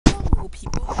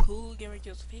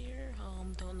Coolgamerjoseph here.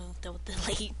 Don't know if that was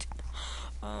delayed.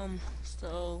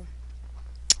 So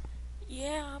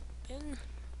yeah, I've been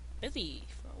busy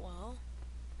for a while.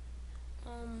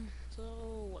 So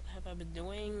what have I been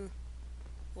doing?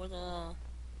 What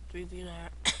three views are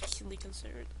actually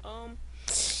considered?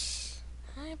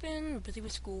 I've been busy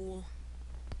with school,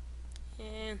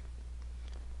 and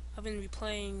I've been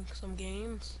replaying some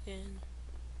games, and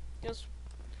just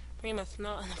pretty much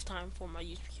not enough time for my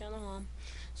YouTube channel.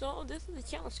 So this is a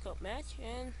challenge cup match,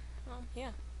 and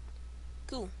yeah,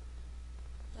 cool.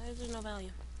 There's no value.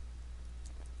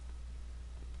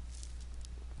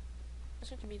 That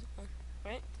should be the one,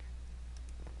 right?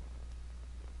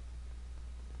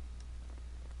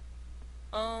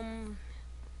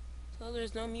 So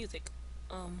there's no music.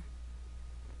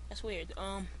 That's weird.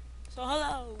 So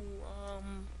hello.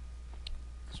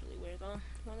 That's really weird. I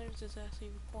wonder if this is actually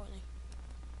recording.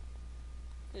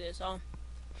 It is.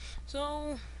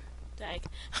 So, tag.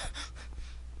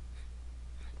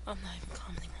 I'm not even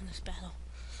commenting on this battle.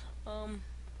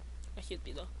 I should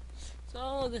be though.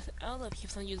 So this outlet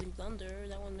keeps on using thunder.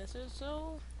 That one misses.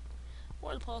 So,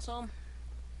 Water Pulse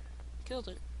kills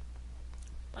it.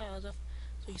 Bye, Joseph.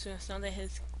 So he's gonna sound at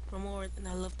his remorse, and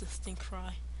I love this thing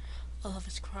cry. I love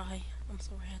his cry. I'm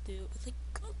sorry I do. It's like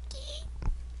cookie.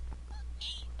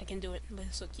 I can do it, but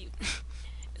it's so cute.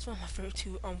 It's one of my favorite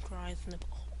two cries in the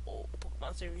whole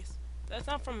Pokemon series. That's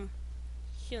not from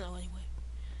anyway.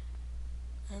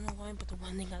 I don't know why, but the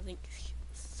one thing I think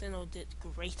Sinnoh did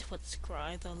great with his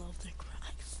cries. I love their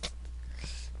cries.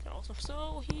 They're awesome.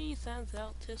 So he sends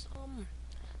out his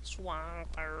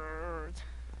Swampert.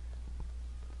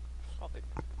 Stop it.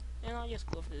 And I'll just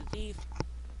go for the thief.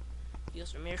 He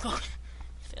goes for Miracle.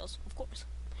 Fails, of course.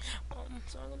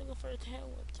 So I'm gonna go for a tail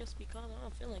whip just because I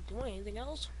don't feel like doing anything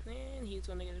else. And he's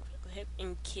gonna get a critical hit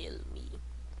and kill me.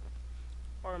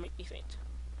 Or make me faint.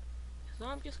 So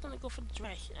I'm just gonna go for the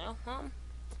trash now.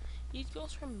 He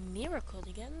goes for Miracle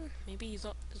again. Maybe he's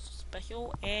up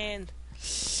special, and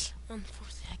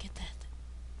unfortunately I get that.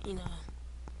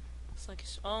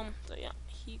 Sluggish. So yeah,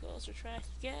 he goes for trash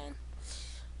again.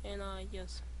 And I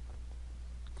just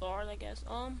guard, I guess.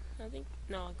 I think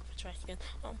no, I go for trash again.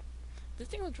 This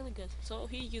thing was really good. So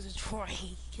he uses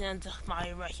Drake and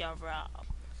my Russia Rob.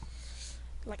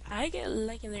 Like I get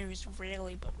legendaries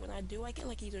rarely, but when I do, I get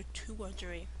like either 2 or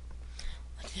 3.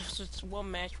 Like there was this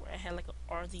one match where I had like an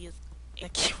Arceus and a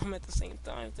Kyurem at the same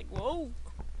time. It's like whoa.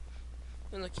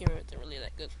 And the Kyurem isn't really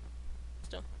that good.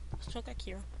 Still, let's check out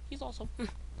Kyurem. He's awesome. He's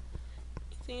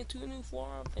into a new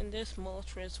form, and this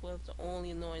Moltres was the only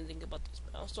annoying thing about this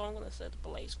spell. So I'm gonna set the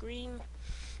blaze green.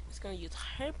 It's gonna use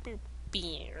Hyper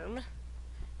Beam,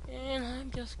 and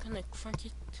I'm just gonna crunch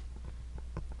it.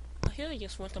 I should have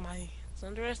just went to my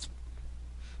Thunderous,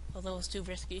 although it's too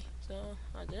risky, so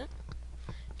I didn't.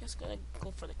 Just gonna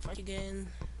go for the crunch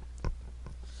again.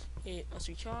 It must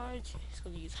recharge. It's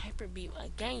gonna use Hyper Beam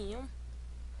again.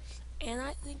 And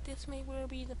I think this may well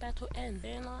be the battle end.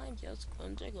 And I'm just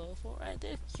going to go for a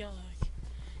discharge.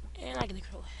 And I get a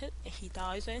critical hit, and he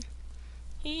dies, and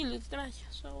he loses the match.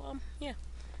 So, yeah.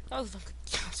 That was a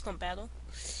fun battle.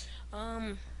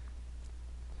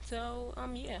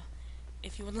 Yeah.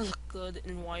 If you want to look good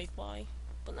in Wi-Fi,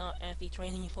 but not actually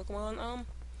training your Pokemon,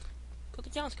 go to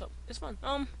Challenge Cup. It's fun.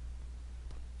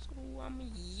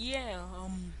 Yeah.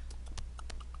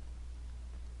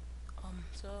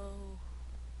 So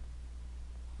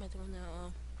what am I doing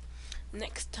now?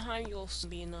 Next time you'll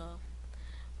be in a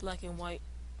black and white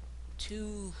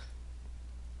 2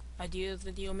 ideas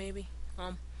video, maybe.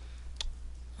 I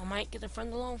might get a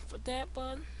friend along for that,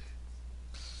 but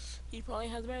he probably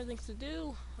has better things to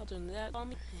do other than that.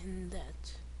 And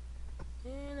that's the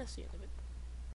end of it.